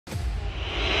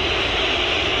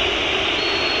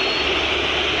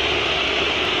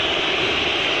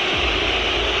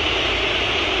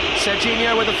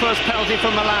Serginho with the first penalty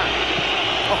for Milan.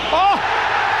 Oh!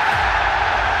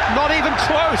 Not even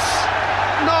close!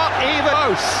 Not even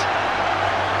close!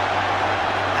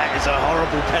 That is a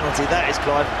horrible penalty, that is,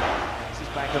 Clive. This is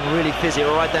back and really fizzy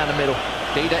right down the middle.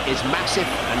 Dida is massive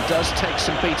and does take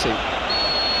some beating.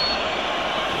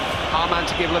 Harman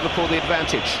to give Liverpool the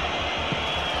advantage.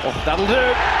 Oh, that'll do!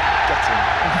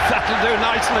 That'll do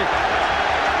nicely.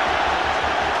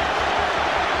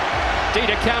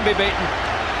 Dida can be beaten.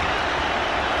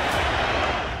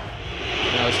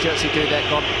 Now it's Jerzy Dudek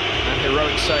got an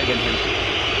heroic save in him.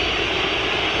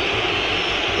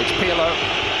 It's Pirlo.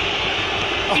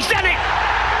 Oh. He's done it!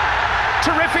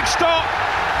 Terrific stop.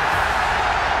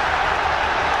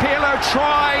 Pirlo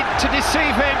tried to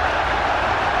deceive him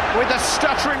with a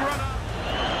stuttering runner.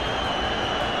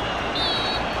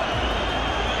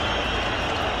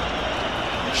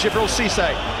 Gibril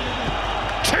Cisse.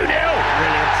 2-0.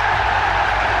 Brilliant.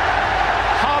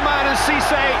 Harman and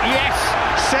Cisse, yes.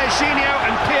 Serginho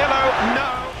and Pirlo, no.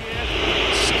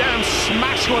 Stam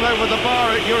smashed one over the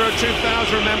bar at Euro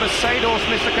 2000, remember. Seedorf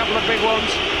missed a couple of big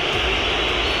ones.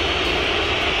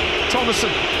 Thomason.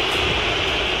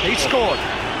 He scored.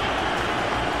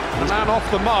 The man off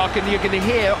the mark, and you're going to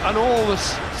hear and all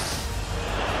this.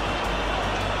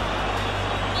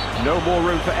 No more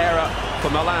room for error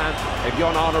for Milan. If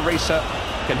Jon Arne Riise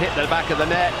can hit the back of the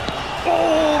net.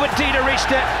 Oh, but Dida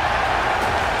reached it.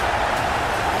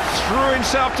 Threw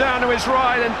himself down to his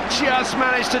right and just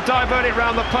managed to divert it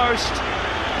round the post.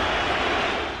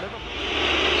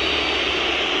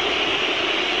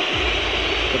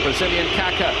 The Brazilian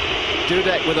Kaká.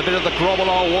 Dudek with a bit of the grobbler,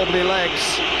 wobbly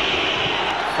legs.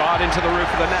 Fired into the roof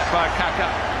of the net by Kaká.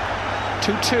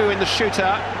 2-2 in the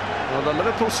shootout. Well, the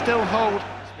Liverpool still hold.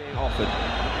 It's being offered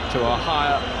to a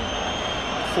higher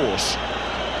force.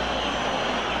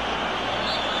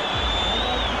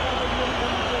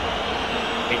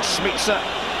 It's Smitsa.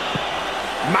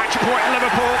 Match point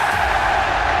Liverpool.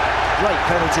 Great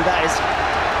penalty that is.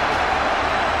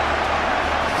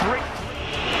 3.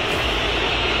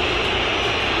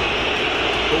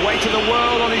 The weight of the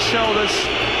world on his shoulders.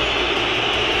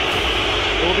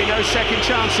 There will be no second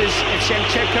chances if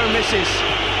Shevchenko misses.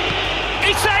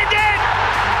 He saved it!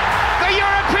 The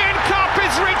European Cup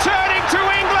is returning to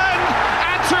England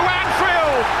and to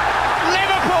Anfield.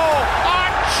 Liverpool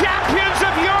are champions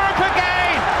of Europe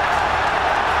again.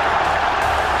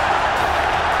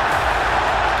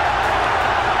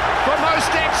 The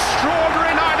most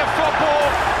extraordinary night of football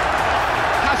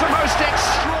has a most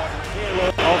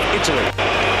extraordinary of Italy.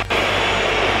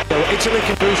 So Italy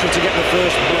can crucial to get the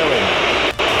first blow in.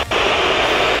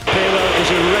 Pirlo is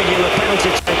a regular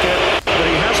penalty taker, but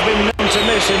he has been known to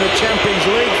miss in the Champions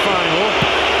League final,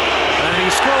 and he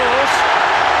scores.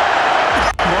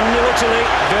 1-0 Italy.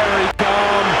 Very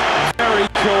calm, very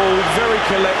cool, very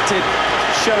collected,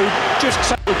 showed just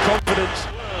total confidence.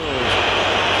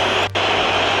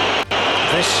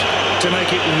 This to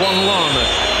make it 1-1.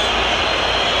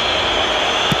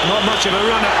 Not much of a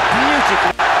runner,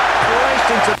 beautifully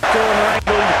placed into the corner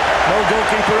angle. No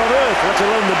goalkeeper on earth, let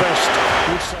alone the best,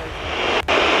 would say.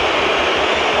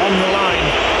 On the line,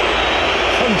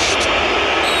 hunched.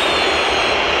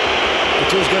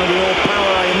 It is going to be all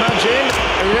power, I imagine.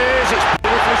 It is, it's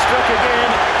beautifully struck again.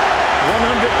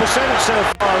 100% so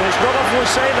far. It's not often we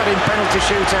say that in penalty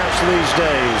shootouts these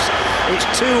days. It's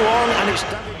 2-1 and it's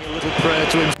damning a little prayer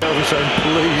to himself and saying,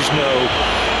 please no.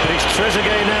 But it's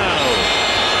Trezeguet now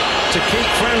to keep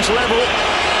France level.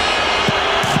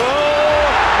 Oh,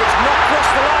 it's not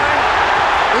crossed the line.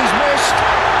 He's missed.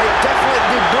 It definitely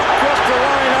did not cross the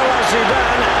line, a la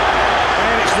Zidane.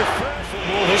 And it's the first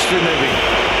football history maybe.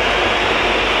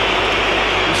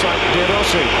 It's like De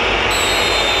Rossi.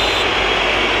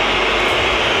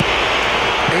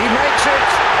 He makes it.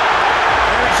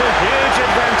 And it's a huge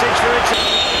advantage for Italy.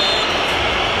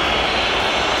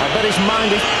 I bet his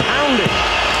mind is pounding.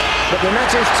 But the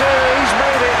net is 2, he's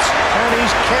made it, and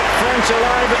he's kept France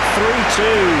alive at 3-2.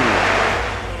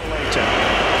 Later,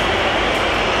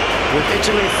 with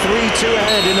Italy 3-2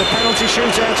 ahead in the penalty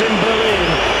shootout in Berlin,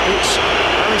 it's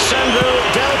Alessandro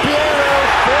Del Piero,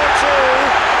 4-2.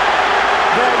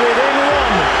 They're within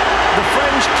 1. The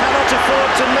French cannot afford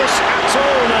to miss at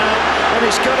all now, and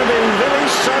it's going to be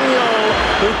Willy Sagnol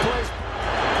who plays.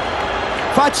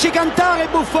 Facci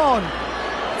cantare Buffon,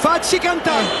 facci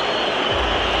cantare.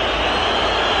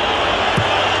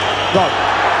 Gol.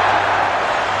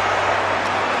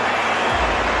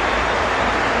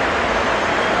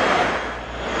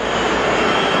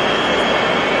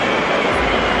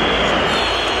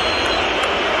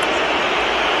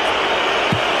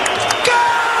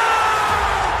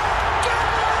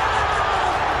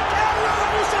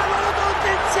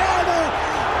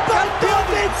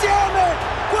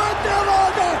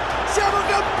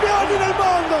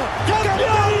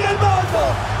 Campioni del mondo!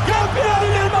 Campioni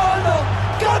del mondo!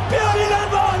 Campioni del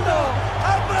mondo!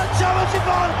 Abbracciamoci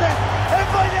forte e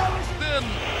vogliamoci.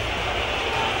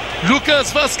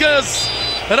 لوكاس فاسكيز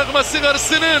رغم صغر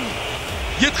السنين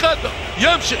يتقدم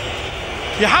يمشي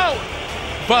يحاول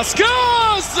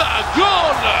فاسكيز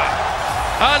جول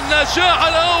النجاح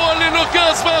الاول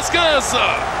للوكاس فاسكيز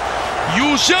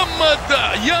يجمد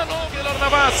يانو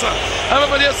نافاس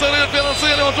امام اليساريه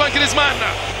الفرنسيه لأنطوان غريزمان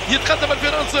يتقدم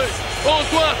الفرنسي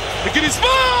أنطوان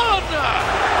غريزمان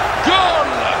جول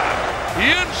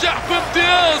ينجح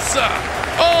بامتياز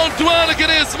أنطوان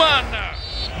غريزمان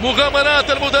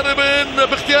مغامرات المدربين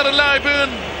باختيار اللاعبين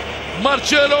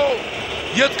مارتشيلو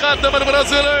يتقدم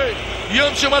البرازيلي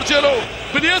يمشي مارتشيلو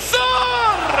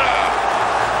باليسار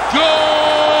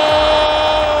جول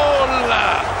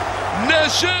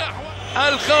نجاح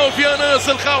الخوف يا ناس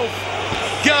الخوف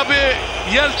جابي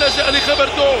يلتجأ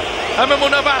لخبرته امام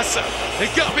نافاس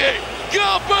جابي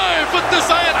في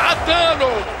التسعين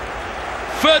عداله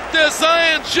في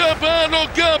التسعين جاباله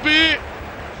جابي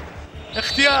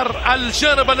اختيار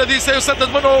الجانب الذي سيسدد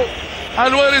منه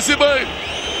الوارث بيل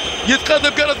يتقدم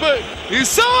كارت بيل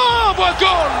يصاب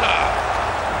وجول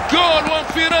جول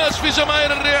وانفراج في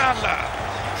جماهير الريال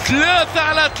 3-3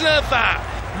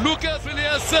 لوكاس في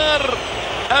اليسار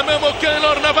امامه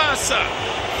كايلور نافاس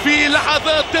في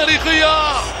لحظات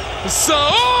تاريخيه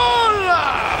ساول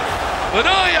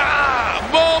رائعه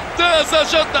ممتازه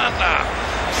جدا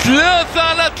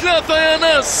 3-3 يا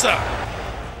ناس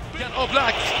كان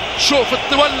اوبلاك شوف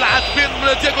تولعت بين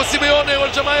دياغو سيميوني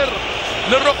والجماهير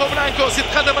للروكو بلانكوس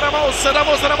يتقدم راموس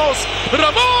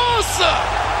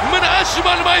من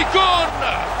اجمل ما يكون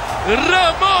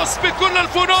راموس بكل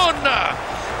الفنون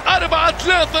 4-3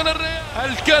 للريال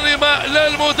الكلمة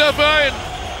للمدافعين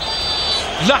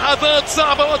لحظات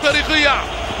صعبة وتاريخية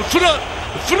فران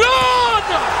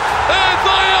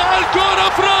ضيع الكرة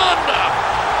فران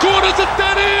كرة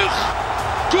التاريخ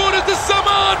كرة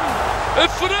الزمان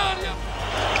فران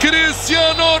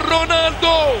كريستيانو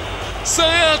رونالدو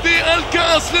سيهدي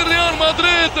الكأس لريال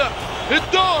مدريد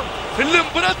الدون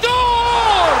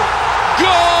الامبراطور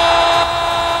جول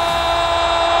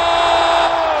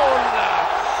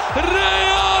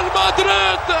ريال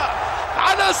مدريد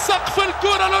على سقف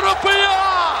الكرة الأوروبية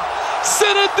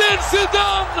زين الدين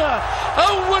زيدان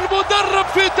أول مدرب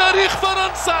في تاريخ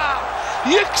فرنسا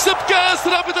يكسب كأس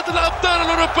رابطة الأبطال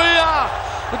الأوروبية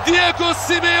دياغو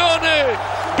سيميوني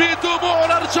بدموع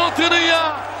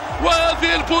الأرجنتينية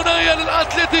وهذه البنية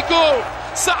للأتلتيكو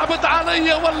صعبت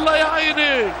علي والله يا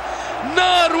عيني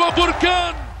نار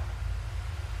وبركان